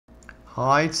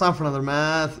Hi, it's time for another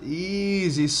math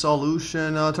easy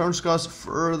solution. Turn discuss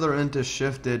further into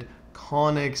shifted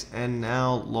conics and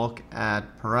now look at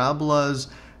parabolas.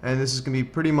 And this is going to be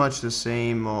pretty much the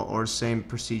same or same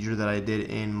procedure that I did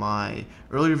in my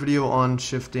earlier video on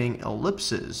shifting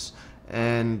ellipses.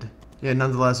 And yeah,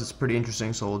 nonetheless, it's pretty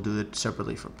interesting, so we'll do it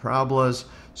separately for parabolas.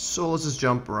 So let's just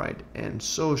jump right in.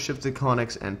 So shifted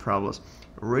conics and parabolas.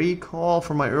 Recall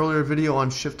from my earlier video on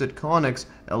shifted conics,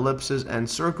 ellipses, and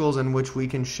circles, in which we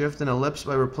can shift an ellipse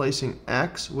by replacing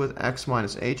x with x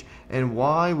minus h and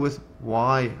y with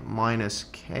y minus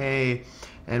k.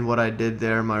 And what I did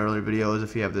there in my earlier video is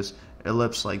if you have this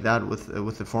ellipse like that with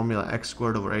the formula x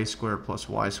squared over a squared plus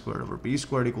y squared over b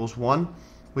squared equals 1,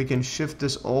 we can shift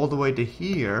this all the way to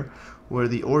here where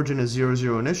the origin is 0,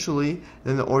 0 initially,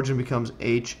 then the origin becomes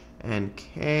h and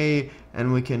k,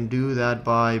 and we can do that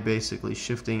by basically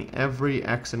shifting every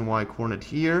x and y coordinate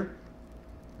here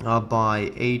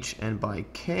by h and by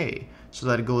k, so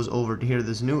that it goes over to here,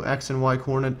 this new x and y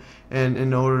coordinate. And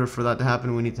in order for that to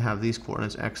happen, we need to have these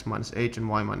coordinates x minus h and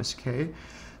y minus k.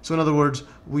 So in other words,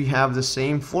 we have the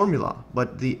same formula,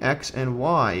 but the x and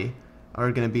y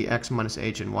are going to be x minus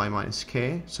h and y minus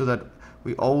k, so that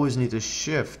we always need to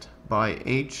shift by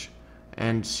h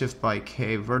and shift by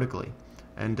k vertically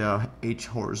and h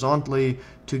horizontally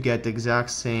to get the exact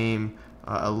same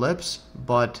ellipse,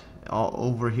 but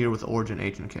over here with origin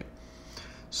h and k.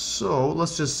 So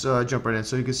let's just jump right in.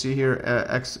 So you can see here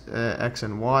x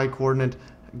and y coordinate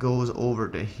goes over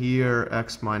to here,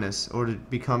 x minus, or it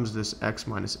becomes this x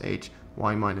minus h,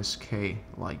 y minus k,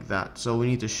 like that. So we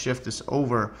need to shift this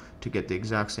over to get the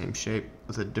exact same shape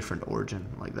with a different origin,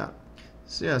 like that.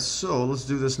 So yeah, so let's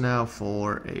do this now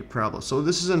for a parabola. So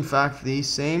this is in fact the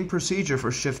same procedure for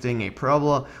shifting a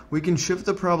parabola. We can shift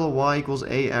the parabola y equals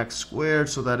ax squared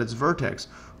so that its vertex,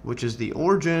 which is the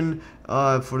origin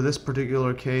for this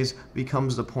particular case,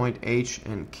 becomes the point h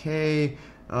and k,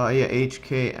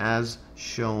 hk as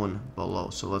shown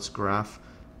below. So let's graph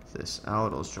this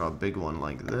out. Let's draw a big one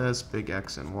like this, big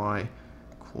x and y,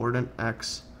 coordinate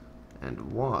x and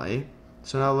y.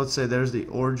 So now let's say there's the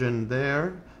origin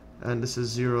there, and this is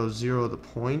 0, 0, the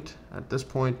point at this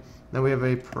point. Now we have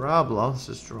a parabola. Let's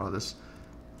just draw this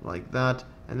like that,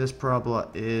 and this parabola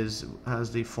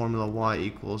has the formula y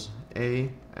equals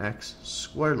ax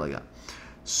squared, like that.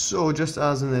 So just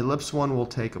as in the ellipse one, we'll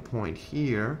take a point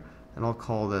here, and I'll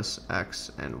call this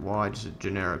x and y, just a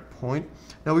generic point.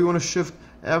 Now we want to shift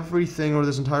everything, or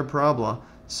this entire parabola,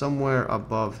 somewhere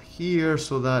above here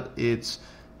so that its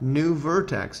new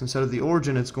vertex, instead of the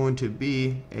origin, it's going to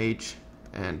be h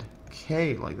and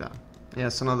k, like that. Yeah,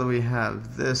 so now that we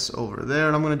have this over there,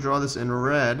 and I'm going to draw this in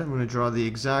red, I'm going to draw the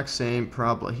exact same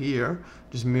parabola here,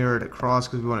 just mirror it across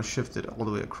because we want to shift it all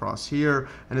the way across here,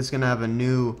 and it's going to have a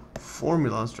new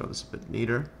formula. Let's draw this a bit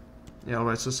neater. Yeah,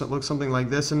 alright, so it looks something like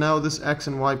this, and now this x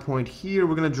and y point here,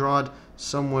 we're going to draw it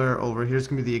somewhere over here. It's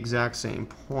going to be the exact same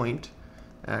point,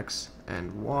 x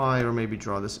and y, or maybe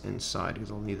draw this inside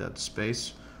because I'll need that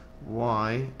space,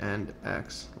 y and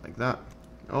x, like that.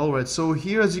 Alright, so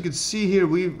here, as you can see here,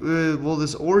 well,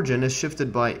 this origin is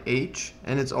shifted by h,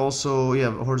 and it's also,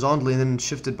 horizontally, and then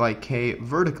shifted by k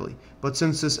vertically. But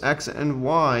since this x and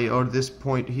y, or this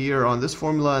point here on this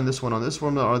formula and this one on this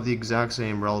formula, are the exact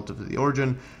same relative to the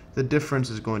origin, the difference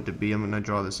is going to be, I'm going to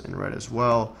draw this in red as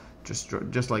well,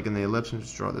 just like in the ellipse, and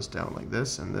just draw this down like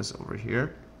this, and this over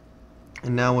here.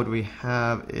 And now what we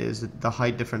have is the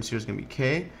height difference here is going to be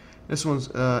k. This one's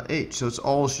h, so it's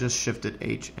all just shifted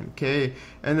h and k.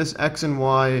 And this x and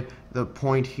y, the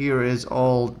point here is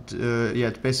all,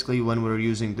 it's basically when we're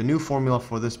using the new formula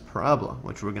for this parabola,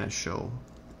 which we're going to show.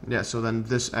 Yeah, so then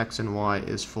this x and y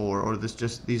is for, or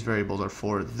these variables are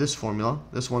for this formula.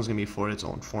 This one's going to be for its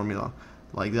own formula,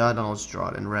 like that. And I'll just draw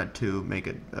it in red to make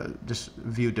it just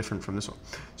view different from this one.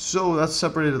 So that's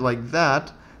separated like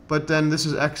that. But then this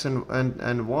is x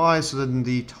and y, so then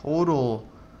the total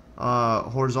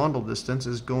horizontal distance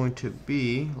is going to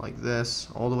be like this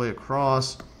all the way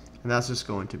across, and that's just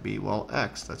going to be, well,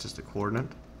 x. That's just a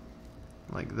coordinate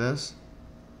like this.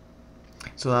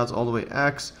 So that's all the way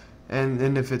x, and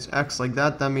then if it's x like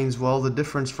that, that means, well, the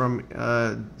difference from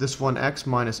this one x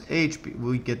minus h,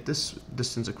 we get this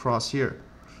distance across here.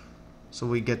 So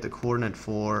we get the coordinate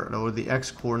for, or the x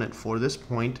coordinate for this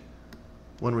point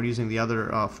when we're using the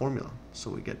other formula. So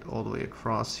we get all the way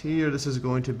across here. This is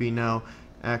going to be now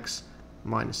x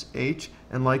minus h,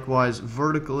 and likewise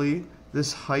vertically,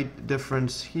 this height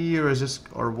difference here is just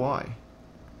our y,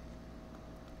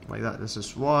 like that. This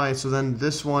is y. So then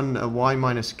this one, y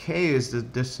minus k, is the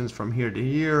distance from here to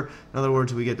here. In other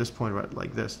words, we get this point right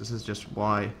like this. This is just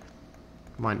y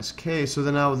minus k. So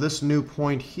then now this new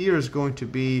point here is going to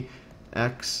be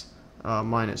x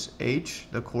minus h,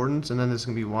 the coordinates, and then this is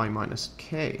going to be y minus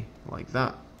k, like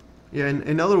that. Yeah,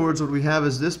 in other words, what we have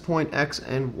is this point x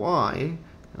and y,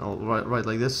 and I'll write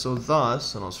like this, so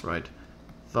thus, and I'll just write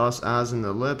thus as in the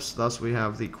ellipse, thus we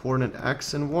have the coordinate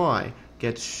x and y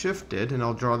gets shifted, and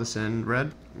I'll draw this in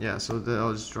red. Yeah, so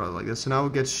I'll just draw it like this. So now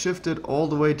it gets shifted all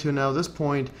the way to now this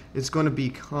point, it's going to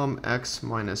become x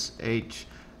minus h,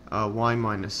 y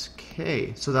minus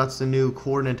k. So that's the new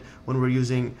coordinate when we're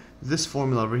using this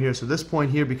formula over here. So this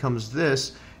point here becomes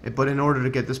this, but in order to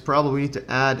get this parabola, we need to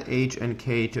add h and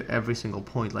k to every single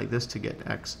point like this to get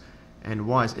x and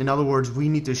y. In other words, we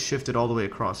need to shift it all the way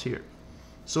across here.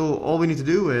 So all we need to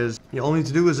do is,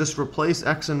 just replace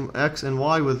x and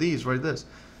y with these, right? This.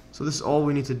 So this is all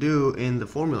we need to do in the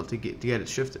formula to get it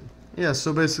shifted. Yeah.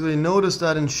 So basically, notice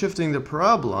that in shifting the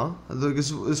parabola,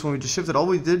 this one we just shifted. All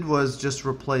we did was just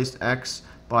replace x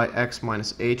by x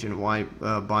minus h and y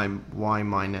by y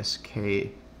minus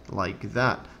k, like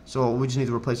that. So we just need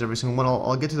to replace every single one.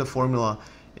 I'll get to the formula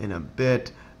in a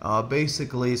bit.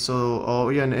 Basically, so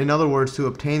in other words, to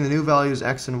obtain the new values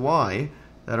x and y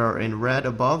that are in red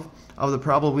above of the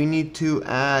parabola, we need to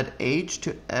add h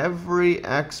to every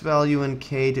x value and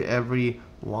k to every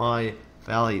y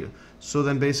value. So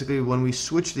then basically when we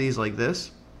switch these like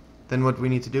this, then what we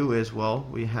need to do is, well,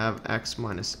 we have x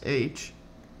minus h,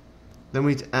 then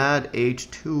we need to add h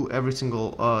to every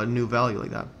single new value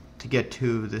like that to get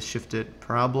to the shifted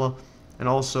parabola. And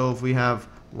also if we have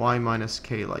y minus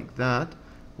k like that,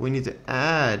 we need to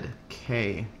add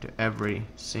k to every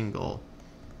single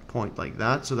point like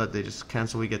that, so that they just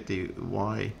cancel. We get the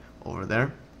y over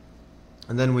there,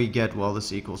 and then we get, well,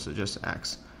 this equals to just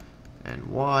x and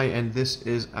y, and this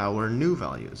is our new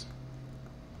values.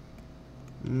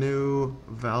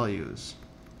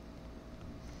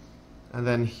 And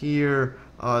then here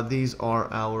these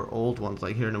are our old ones,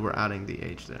 like here, and we're adding the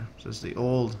h there. So this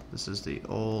is the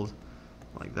old,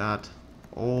 like that,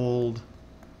 old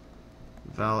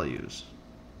values.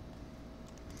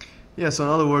 Yeah, so in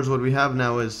other words, what we have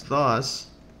now is thus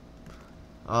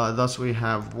we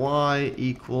have y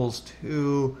equals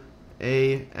to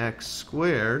ax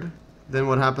squared. Then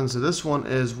what happens to this one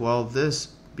is, well, this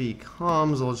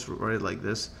becomes, I'll just write it like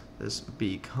this, this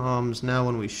becomes, now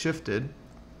when we shifted,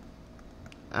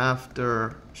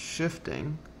 after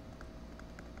shifting,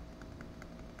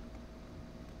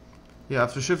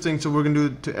 so we're going to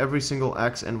do it to every single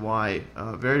x and y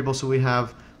variable. So we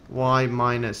have y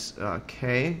minus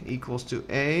k equals to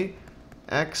a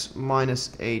x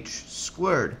minus h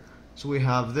squared. So we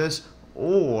have this,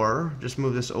 or just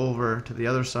move this over to the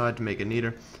other side to make it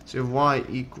neater. So you have y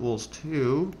equals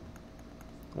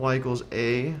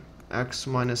a x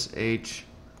minus h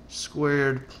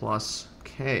squared plus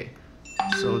k.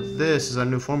 So this is our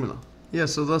new formula. Yeah,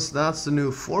 so that's the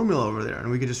new formula over there, and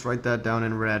we could just write that down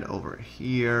in red over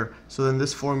here. So then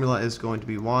this formula is going to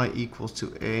be y equals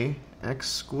to a x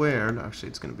squared, actually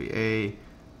it's going to be a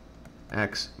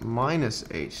x minus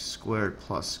h squared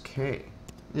plus k.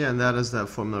 Yeah, and that is that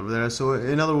formula over there. So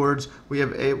in other words, we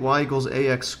have y equals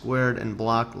ax squared in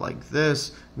block like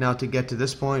this. Now to get to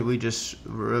this point, we just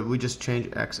change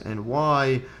x and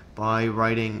y by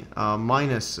writing y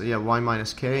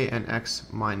minus k and x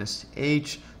minus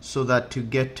h, so that to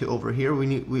get to over here,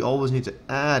 we always need to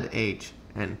add h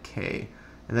and k,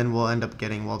 and then we'll end up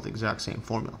getting, well, the exact same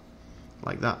formula,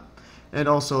 like that. And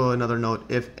also another note,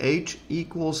 if h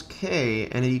equals k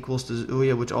and it equals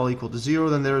to, which all equal to 0,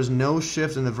 then there is no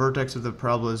shift and the vertex of the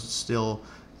parabola is still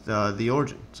the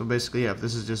origin. So basically, yeah, if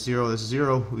this is just 0, this is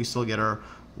 0, we still get our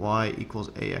y equals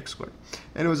ax squared.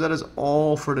 Anyways, that is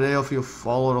all for today. Hopefully you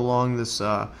followed along this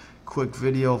quick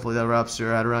video. Hopefully that wraps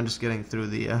your head around just getting through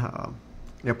the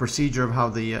procedure of how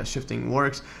the shifting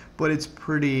works. But it's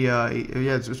pretty,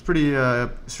 it's pretty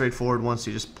straightforward once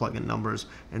you just plug in numbers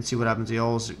and see what happens. You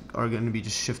always are going to be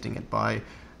just shifting it by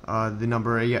the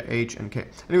number h and k.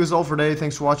 Anyways, all for today.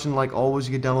 Thanks for watching. Like always,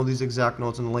 you can download these exact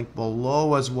notes in the link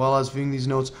below, as well as viewing these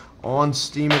notes on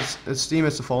Steam. It's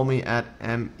to follow me at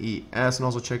MES, and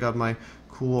also check out my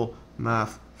cool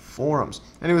math forums.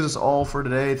 Anyways, that's all for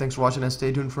today. Thanks for watching, and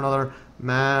stay tuned for another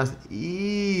math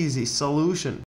easy solution.